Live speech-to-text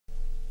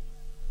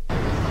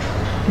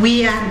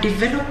We are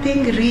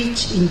developing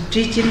rich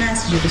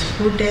indigenous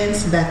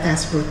jurisprudence that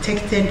has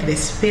protected the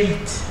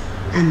spirit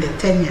and the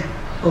tenure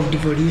of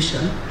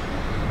devolution.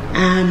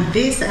 And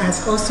this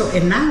has also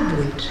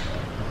enabled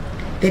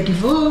the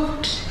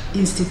devolved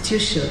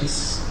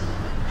institutions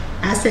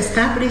as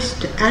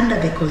established under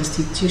the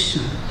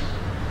Constitution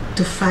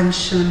to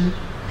function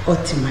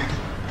optimally.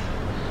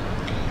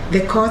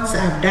 The courts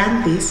have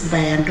done this by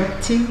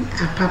adopting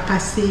a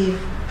purposive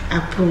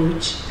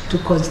approach to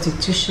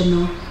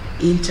constitutional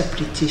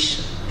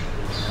interpretation.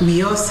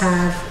 We all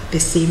serve the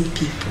same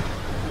people.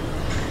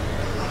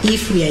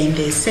 If we are in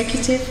the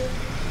executive,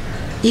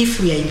 if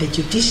we are in the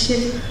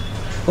judiciary,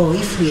 or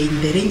if we are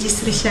in the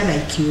legislature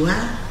like you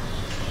are,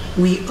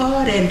 we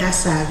all render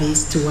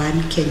service to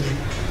one Kenyan,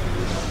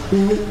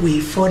 who we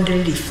fondly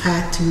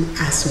refer to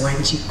as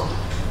Wanjiko.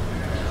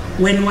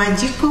 When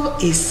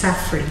Wanjiko is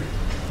suffering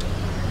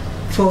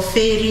for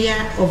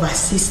failure of a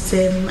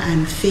system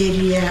and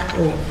failure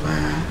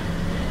of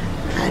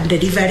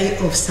delivery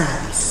of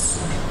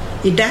service,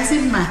 it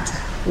doesn't matter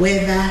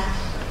whether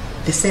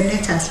the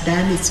Senate has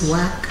done its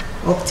work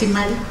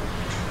optimally,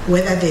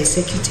 whether the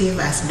executive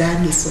has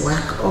done its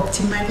work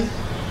optimally,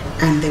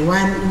 and the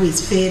one who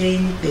is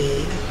failing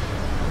the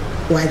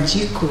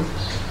Wanjiko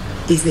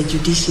is the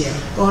judiciary.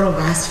 All of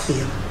us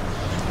fail.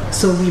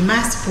 So we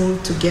must pull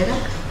together,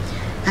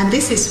 and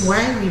this is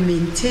why we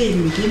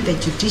maintain within the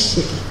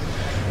judiciary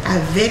a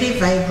very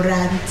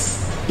vibrant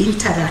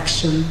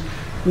interaction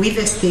with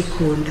the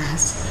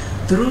stakeholders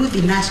through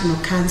the National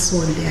Council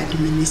on the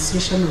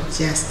Administration of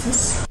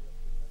Justice.